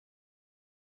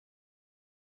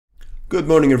Good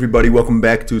morning everybody, welcome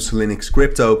back to Cilinix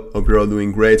Crypto. Hope you're all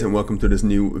doing great and welcome to this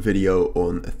new video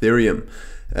on Ethereum.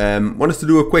 Wanted to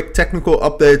do a quick technical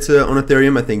update on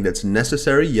Ethereum. I think that's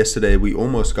necessary. Yesterday we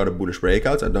almost got a bullish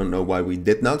breakout. I don't know why we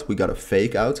did not. We got a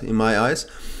fake out in my eyes.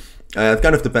 It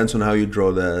kind of depends on how you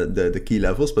draw the key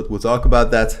levels, but we'll talk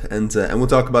about that and we'll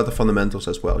talk about the fundamentals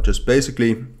as well. Just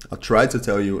basically, I'll try to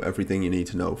tell you everything you need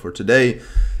to know for today.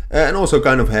 And also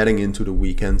kind of heading into the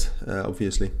weekend,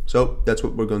 obviously. So that's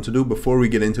what we're going to do. Before we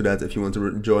get into that, if you want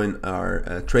to join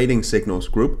our trading signals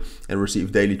group and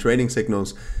receive daily trading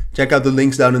signals, check out the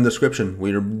links down in the description.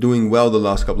 We're doing well the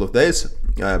last couple of days,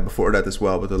 before that as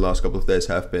well, but the last couple of days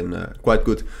have been quite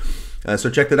good. So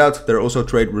check that out. There are also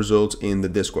trade results in the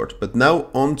Discord. But now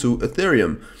on to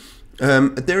Ethereum.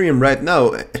 Ethereum right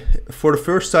now, for the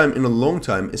first time in a long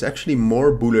time, is actually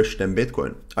more bullish than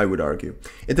Bitcoin, I would argue.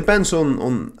 It depends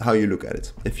on how you look at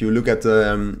it. If you look at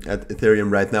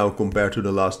Ethereum right now compared to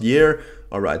the last year,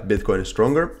 all right, Bitcoin is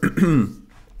stronger.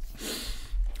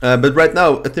 But right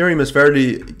now, Ethereum is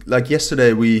very, like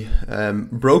yesterday, we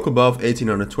broke above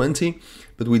 1820,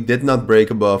 but we did not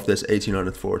break above this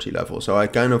 1840 level. So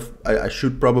I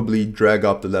should probably drag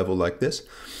up the level like this.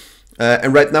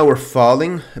 And right now we're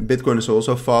falling. Bitcoin is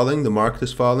also falling. The market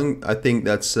is falling. I think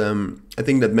that's I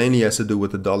think that mainly has to do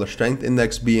with the dollar strength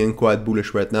index being quite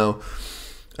bullish right now.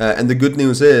 And the good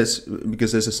news is,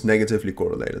 because this is negatively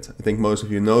correlated, I think most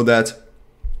of you know that.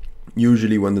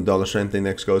 Usually when the dollar strength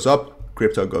index goes up,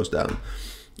 crypto goes down.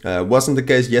 Wasn't the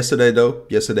case yesterday though.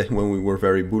 Yesterday when we were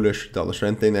very bullish, dollar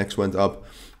strength index went up,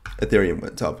 Ethereum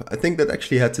went up. I think that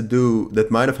actually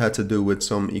might have had to do with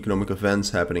some economic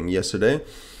events happening yesterday.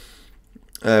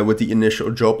 With the initial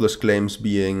jobless claims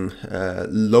being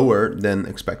lower than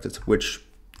expected, which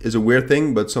is a weird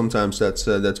thing, but sometimes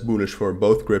that's bullish for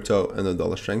both crypto and the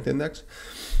dollar strength index.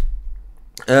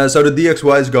 So the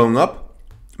DXY is going up,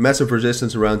 massive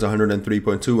resistance around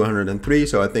 103.2, 103,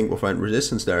 so I think we'll find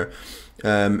resistance there.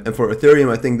 And for Ethereum,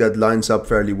 I think that lines up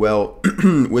fairly well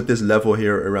with this level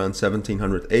here around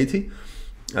 1780.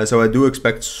 So I do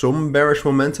expect some bearish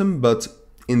momentum, but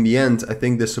in the end, I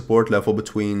think this support level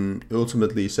between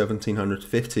ultimately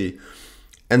 1750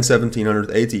 and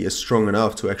 1780 is strong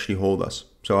enough to actually hold us.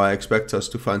 So I expect us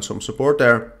to find some support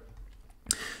there.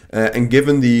 And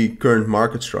given the current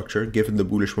market structure, given the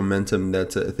bullish momentum that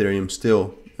Ethereum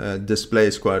still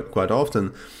displays quite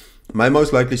often, my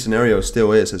most likely scenario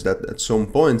still is that at some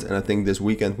point, and I think this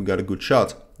weekend we got a good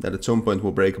shot, that at some point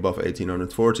we'll break above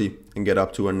 1840 and get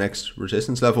up to our next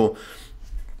resistance level,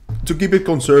 to keep it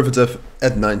conservative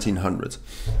at 1900.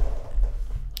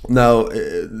 Now,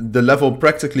 the level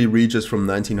practically reaches from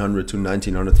 1900 to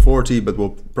 1940, but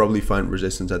we'll probably find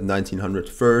resistance at 1900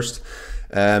 first.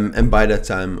 And by that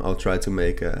time, I'll try to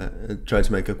make a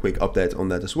quick update on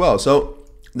that as well. So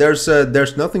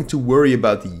there's nothing to worry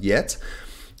about yet.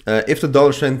 If the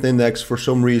dollar strength index, for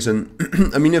some reason,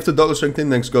 I mean, if the dollar strength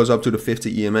index goes up to the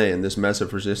 50 EMA and this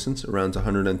massive resistance around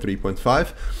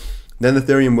 103.5, then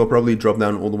Ethereum will probably drop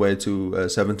down all the way to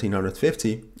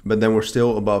 1750, but then we're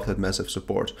still above that massive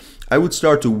support. I would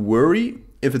start to worry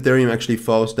if Ethereum actually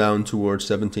falls down towards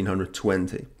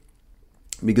 1720,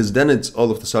 because then it's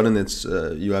all of a sudden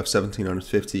you have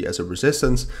 1750 as a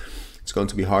resistance. It's going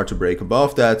to be hard to break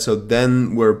above that. So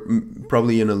then we're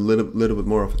probably in a little bit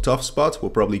more of a tough spot. We'll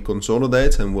probably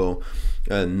consolidate and we'll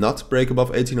not break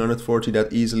above 1840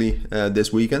 that easily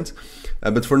this weekend.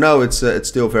 But for now, it's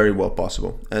still very well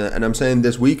possible. And I'm saying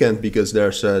this weekend because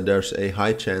there's a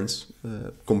high chance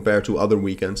compared to other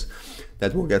weekends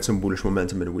that we'll get some bullish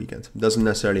momentum in the weekend. It doesn't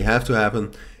necessarily have to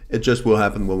happen. It just will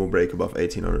happen when we'll break above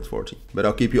 1840. But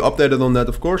I'll keep you updated on that,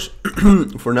 of course.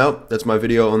 For now, that's my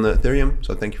video on Ethereum.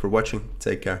 So thank you for watching.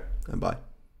 Take care and bye.